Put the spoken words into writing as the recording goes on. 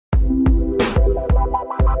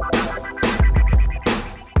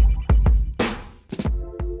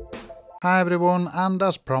Hi everyone, and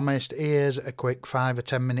as promised, here's a quick 5 or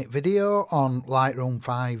 10 minute video on Lightroom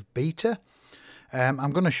 5 beta.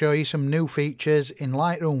 I'm going to show you some new features in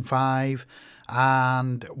Lightroom 5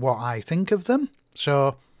 and what I think of them.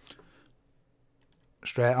 So,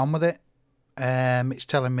 straight on with it. It's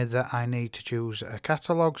telling me that I need to choose a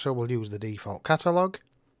catalogue, so we'll use the default catalogue.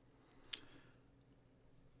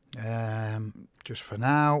 Just for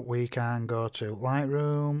now, we can go to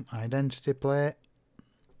Lightroom, Identity Plate.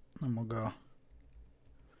 And we'll go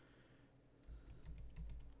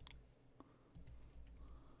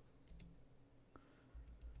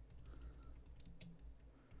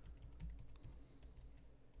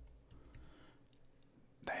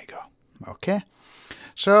there you go. Okay,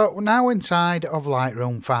 so now inside of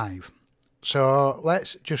Lightroom 5, so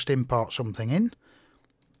let's just import something in,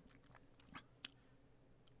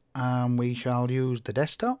 and we shall use the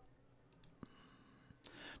desktop.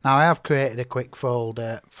 Now I have created a quick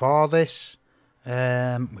folder for this,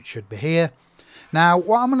 which should be here. Now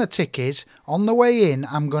what I'm going to tick is, on the way in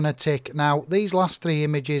I'm going to tick, now these last 3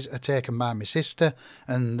 images are taken by my sister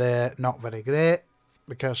and they're not very great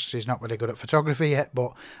because she's not very good at photography yet,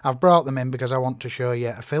 but I've brought them in because I want to show you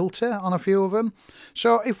a filter on a few of them.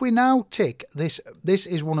 So if we now tick this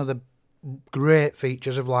is one of the great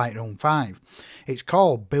features of Lightroom 5. It's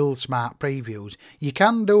called Build Smart Previews. You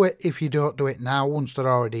can do it if you don't do it now once they're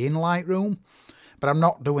already in Lightroom, but I'm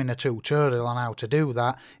not doing a tutorial on how to do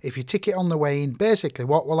that. If you tick it on the way in, basically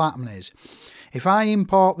what will happen is, if I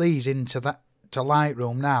import these to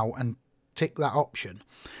Lightroom now and tick that option,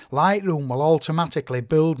 Lightroom will automatically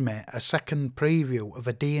build me a second preview of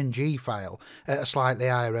a DNG file at a slightly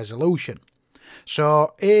higher resolution.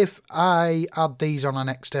 So if I had these on an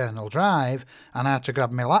external drive and I had to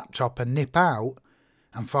grab my laptop and nip out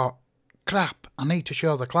and thought, crap, I need to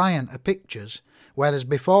show the client a pictures, whereas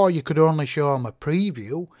before you could only show them a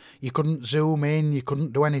preview, you couldn't zoom in, you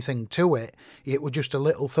couldn't do anything to it, it was just a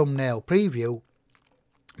little thumbnail preview.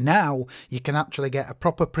 Now you can actually get a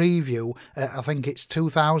proper preview at, I think it's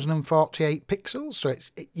 2048 pixels, so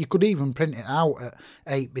you could even print it out at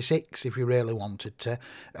 8x6 if you really wanted to,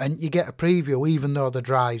 and you get a preview even though the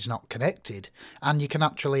drive's not connected, and you can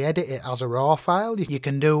actually edit it as a raw file. You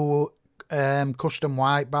can do custom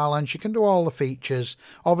white balance, you can do all the features.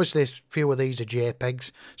 Obviously a few of these are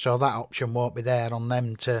JPEGs, so that option won't be there on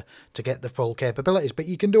them to get the full capabilities, but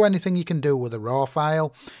you can do anything you can do with a raw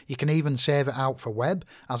file. You can even save it out for web,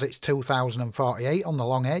 as it's 2048 on the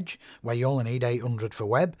long edge, where you only need 800 for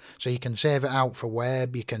web, so you can save it out for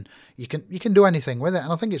web. You can do anything with it,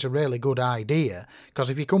 and I think it's a really good idea, because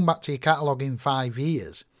if you come back to your catalogue in 5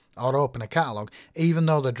 years or open a catalogue, even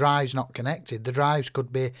though the drive's not connected, the drives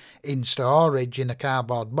could be in storage in a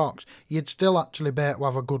cardboard box, you'd still actually be able to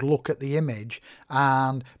have a good look at the image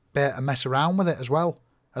and be able to mess around with it as well,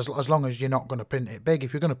 as long as you're not going to print it big.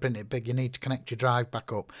 If you're going to print it big, you need to connect your drive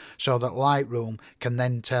back up so that Lightroom can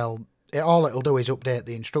then tell it, all it'll do is update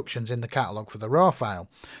the instructions in the catalogue for the raw file.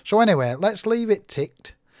 So anyway, let's leave it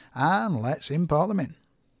ticked and let's import them in.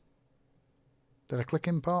 Did I click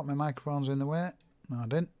import? My microphone's in the way. No, I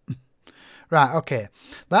didn't. Right, okay.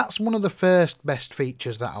 That's one of the first best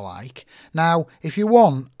features that I like. Now, if you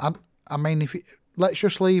want, I mean, let's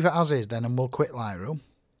just leave it as is then, and we'll quit Lightroom.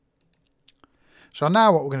 So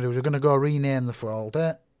now what we're going to do is we're going to go rename the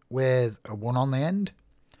folder with a 1 on the end.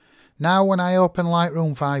 Now when I open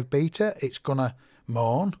Lightroom 5 beta, it's going to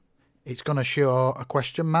moan. It's going to show a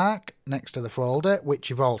question mark next to the folder, which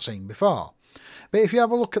you've all seen before. But if you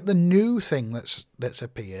have a look at the new thing that's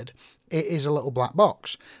appeared, it is a little black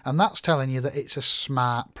box, and that's telling you that it's a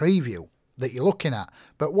smart preview that you're looking at.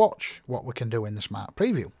 But watch what we can do in the smart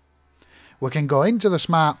preview. We can go into the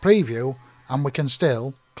smart preview and we can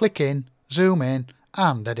still click in, zoom in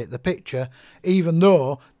and edit the picture, even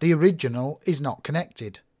though the original is not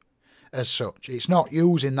connected as such. It's not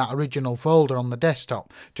using that original folder on the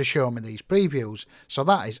desktop to show me these previews. So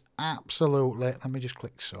that is absolutely, let me just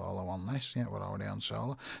click solo on this. Yeah, we're already on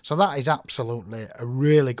solo. So that is absolutely a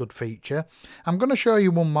really good feature. I'm going to show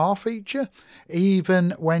you one more feature.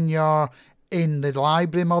 Even when you're in the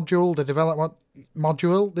library module, the development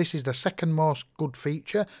module, this is the second most good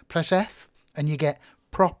feature. Press F and you get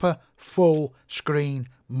proper full screen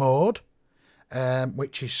mode,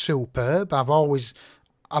 which is superb. I've always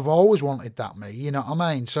wanted that, you know what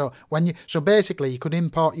I mean? So basically you could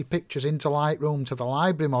import your pictures into Lightroom to the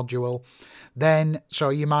library module, then so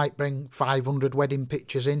you might bring 500 wedding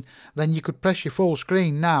pictures in, then you could press your full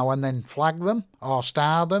screen now and then flag them or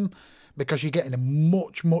star them, because you're getting a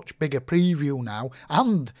much bigger preview now.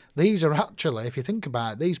 And these are actually, if you think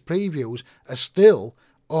about it, these previews are still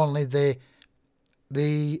only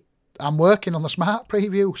I'm working on the smart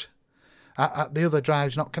previews. The other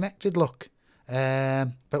drive's not connected, look.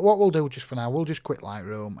 But what we'll do just for now, we'll just quit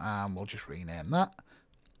Lightroom and we'll just rename that.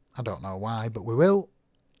 I don't know why, but we will.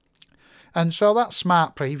 And so that's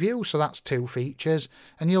Smart Preview, so that's 2 features.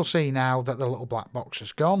 And you'll see now that the little black box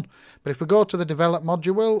has gone. But if we go to the Develop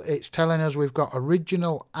module, it's telling us we've got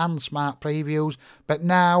Original and Smart Previews. But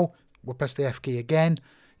now, we'll press the F key again.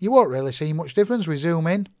 You won't really see much difference. We zoom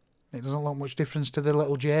in. It doesn't look much difference to the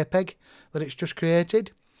little JPEG that it's just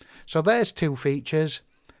created. So there's 2 features.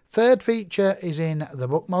 Third feature is in the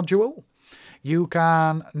Book module. You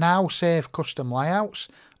can now save custom layouts.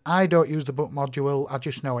 I don't use the Book module, I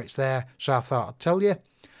just know it's there, so I thought I'd tell you.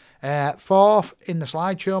 Fourth, in the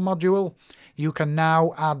Slideshow module, you can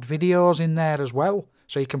now add videos in there as well.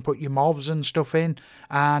 So you can put your MOVs and stuff in,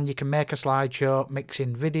 and you can make a slideshow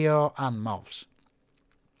mixing video and MOVs.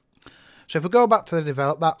 So if we go back to the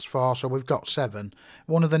Develop, that's 4, so we've got 7.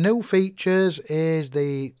 One of the new features is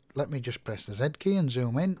the... Let me just press the Z key and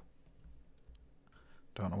zoom in.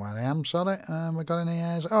 Don't know where I am, sorry. We got any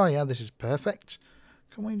airs? Oh yeah, this is perfect.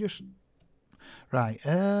 Can we just... Right,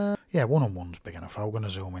 yeah, one-on-one's big enough. I'm going to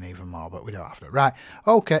zoom in even more, but we don't have to. Right,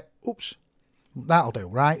 okay, oops. That'll do,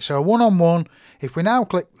 right? So one-on-one, if we now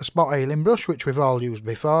click the spot healing brush, which we've all used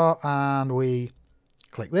before, and we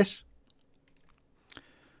click this,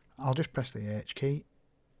 I'll just press the H key.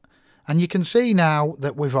 And you can see now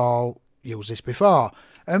that we've all used this before.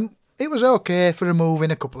 It was okay for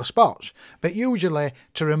removing a couple of spots, but usually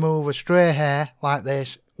to remove a stray hair like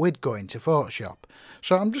this, we'd go into Photoshop.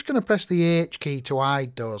 So I'm just going to press the H key to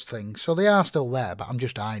hide those things. So they are still there, but I'm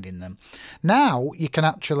just hiding them. Now you can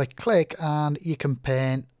actually click and you can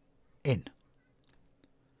paint in.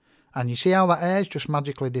 And you see how that hair's just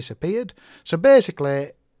magically disappeared? So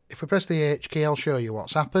basically, if we press the H key, I'll show you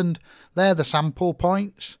what's happened. They're the sample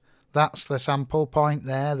points. That's the sample point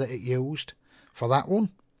there that it used for that one.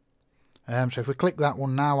 So if we click that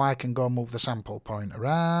one now, I can go move the sample point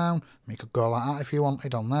around. You could go like that if you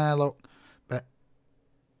wanted on there, look. But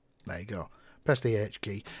there you go. Press the H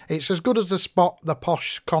key. It's as good as the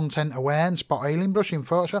posh content aware and spot healing brush in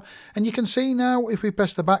Photoshop. And you can see now, if we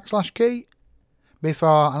press the backslash key,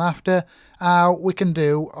 before and after, how we can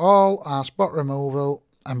do all our spot removal,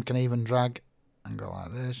 and we can even drag and go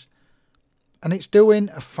like this. And it's doing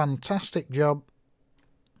a fantastic job.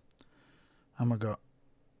 And we got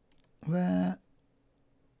there.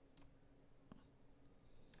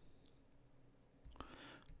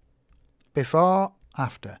 Before,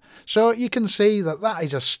 after. So you can see that that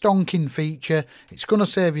is a stonking feature. It's going to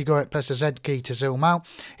save you, go press the Z key to zoom out.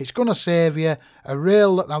 It's going to save you a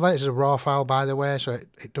real, now that is a raw file by the way, so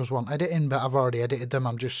it does want editing, but I've already edited them.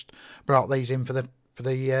 I've just brought these in for the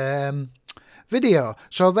video.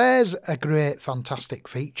 So there's a great, fantastic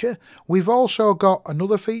feature. We've also got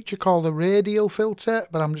another feature called the radial filter,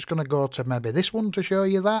 but I'm just going to go to maybe this one to show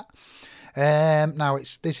you that. Now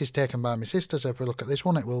this is taken by my sister, so if we look at this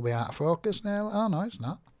one, it will be out of focus now. Oh no, it's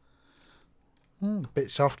not. A bit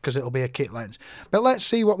soft because it'll be a kit lens. But let's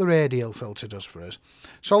see what the radial filter does for us.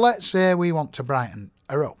 So let's say we want to brighten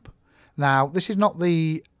her up. Now this is not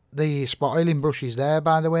the spot healing brush is there,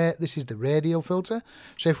 by the way. This is the radial filter.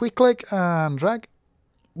 So if we click and drag,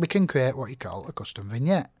 we can create what you call a custom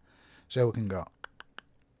vignette. So we can go.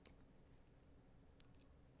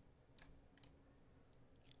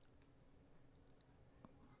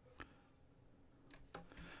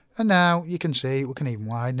 And now you can see we can even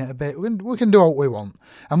widen it a bit. We can do what we want.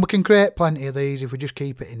 And we can create plenty of these if we just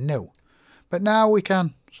keep it in new. But now we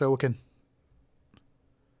can, so we can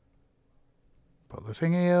put the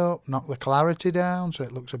thingy up, knock the clarity down so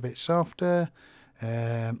it looks a bit softer.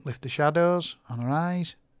 Lift the shadows on her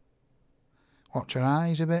eyes. Watch her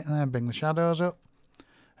eyes a bit and then bring the shadows up.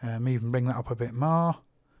 Even bring that up a bit more.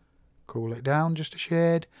 Cool it down just a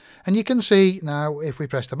shade. And you can see now if we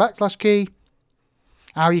press the backslash key,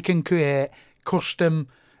 how you can create a custom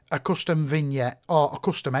vignette or a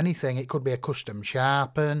custom anything. It could be a custom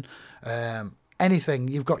sharpen, anything.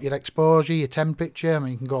 You've got your exposure, your temperature. I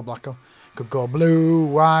mean, you can go black, could go blue,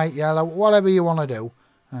 white, yellow, whatever you want to do.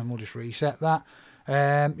 And we'll just reset that.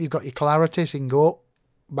 You've got your clarity, so you can go up,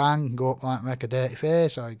 bang, go up like make a dirty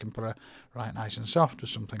face, or you can put her right nice and soft or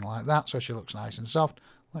something like that, so she looks nice and soft.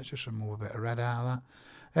 Let's just remove a bit of red out of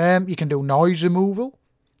that. You can do noise removal.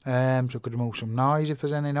 So we could remove some noise if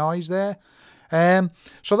there's any noise there.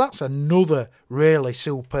 So that's another really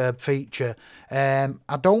superb feature.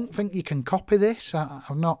 I don't think you can copy this. I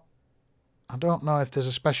don't know if there's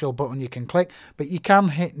a special button you can click, but you can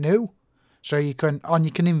hit new. So you can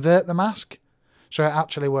invert the mask. So it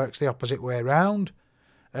actually works the opposite way around,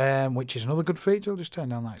 which is another good feature. We'll just turn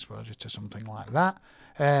down that exposure to something like that.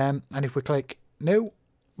 And if we click new,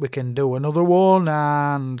 we can do another one,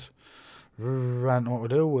 and what we'll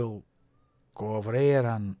do, we'll go over here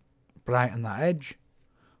and brighten that edge.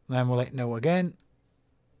 Then we'll hit new again.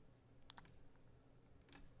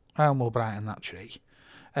 And we'll brighten that tree.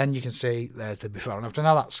 And you can see there's the before and after.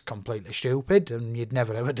 Now that's completely stupid and you'd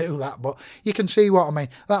never ever do that, but you can see what I mean.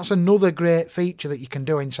 That's another great feature that you can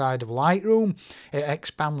do inside of Lightroom. It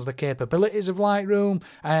expands the capabilities of Lightroom,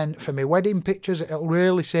 and for my wedding pictures it'll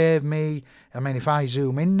really save me. I mean, if I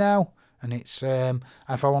zoom in now, and it's if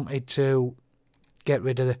I wanted to get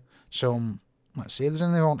rid of some, let's see if there's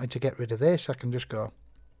anything I wanted to get rid of this, I can just give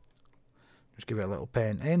it a little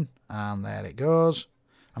paint in, and there it goes.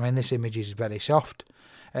 I mean, this image is very soft.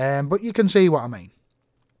 But you can see what I mean.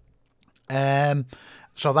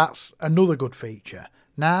 So that's another good feature.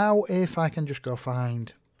 Now, if I can just go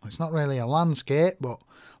find, it's not really a landscape, but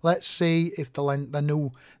let's see if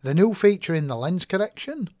the new feature in the lens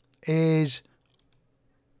correction is.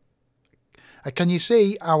 Can you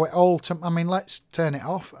see how it I mean, let's turn it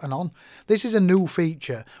off and on. This is a new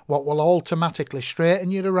feature, what will automatically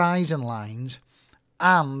straighten your horizon lines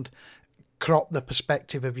and crop the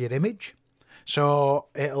perspective of your image. So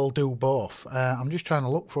it'll do both. I'm just trying to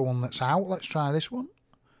look for one that's out. Let's try this one.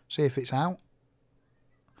 See if it's out.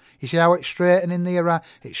 You see how it's straightening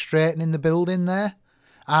the building there,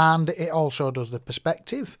 and it also does the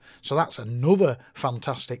perspective. So that's another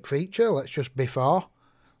fantastic feature. Let's just before.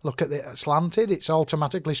 Look at it slanted. It's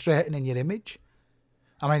automatically straightening your image.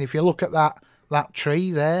 I mean, if you look at that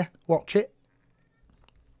tree there, watch it.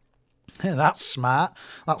 That's smart.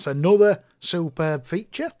 That's another superb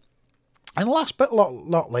feature. And last but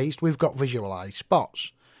not least, we've got visualize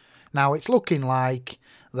spots. Now it's looking like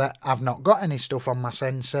that I've not got any stuff on my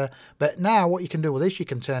sensor, but now what you can do with this, you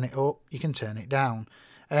can turn it up, you can turn it down.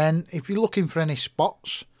 And if you're looking for any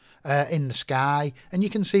spots in the sky, and you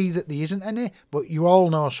can see that there isn't any, but you all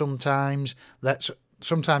know sometimes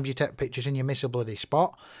you take pictures and you miss a bloody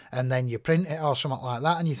spot, and then you print it or something like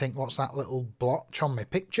that, and you think, what's that little blotch on my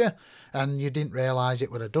picture? And you didn't realise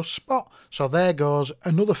it was a dust spot. So there goes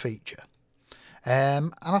another feature.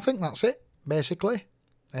 And I think that's it, basically.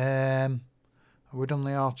 Have we done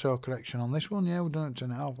the auto correction on this one? Yeah, we've done it,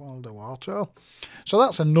 turn it off, I'll do auto. So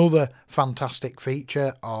that's another fantastic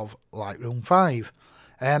feature of Lightroom 5.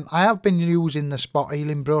 I have been using the spot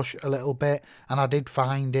healing brush a little bit, and I did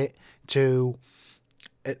find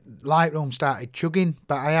Lightroom started chugging,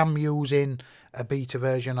 but I am using a beta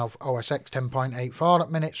version of OS X 10.84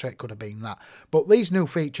 at minute, so it could have been that. But these new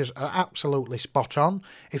features are absolutely spot on.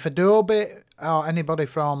 If Adobe or anybody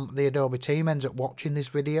from the Adobe team ends up watching this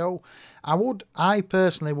video, I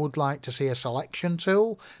personally would like to see a selection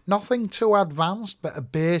tool. Nothing too advanced, but a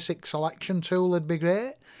basic selection tool would be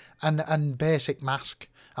great, and basic mask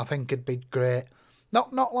I think would be great.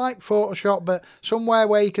 Not like Photoshop, but somewhere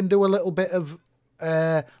where you can do a little bit of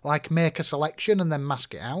like make a selection and then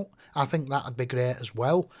mask it out. I think that'd be great as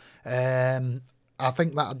well. I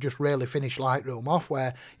think that'd just really finish Lightroom off,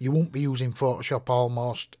 where you won't be using Photoshop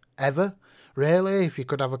almost ever, really. If you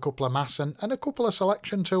could have a couple of masks and a couple of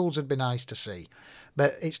selection tools, would be nice to see.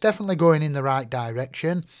 But it's definitely going in the right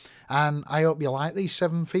direction, and I hope you like these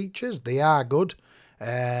 7 features. They are good.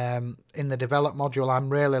 In the develop module, I'm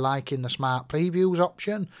really liking the smart previews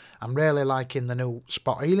option. I'm really liking the new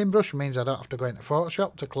spot healing brush. It means I don't have to go into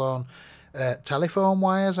Photoshop to clone telephone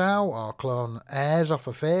wires out or clone hairs off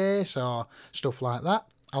a face or stuff like that.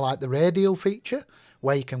 I like the radial feature,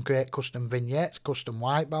 where you can create custom vignettes, custom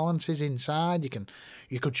white balances inside.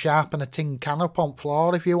 You could sharpen a tin can up on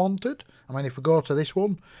floor if you wanted. I mean, if we go to this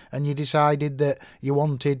one and you decided that you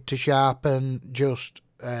wanted to sharpen just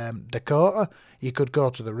Dakota, you could go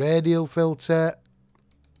to the radial filter,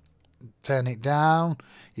 turn it down.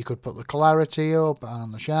 You could put the clarity up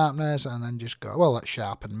and the sharpness, and then just go, well, let's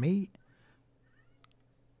sharpen meat.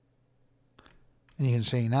 And you can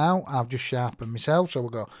see now I've just sharpened myself. So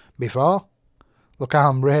we'll go before. Look how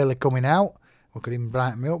I'm really coming out. We could even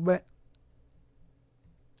brighten me up a bit.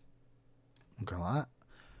 Look at that.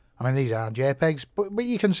 I mean, these are JPEGs, but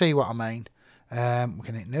you can see what I mean. We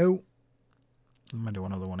can hit new. I'm going to do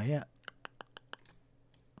another one here.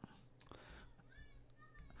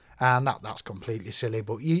 And that's completely silly,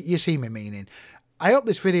 but you see my meaning. I hope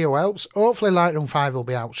this video helps. Hopefully Lightroom 5 will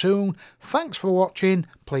be out soon. Thanks for watching.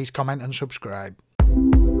 Please comment and subscribe.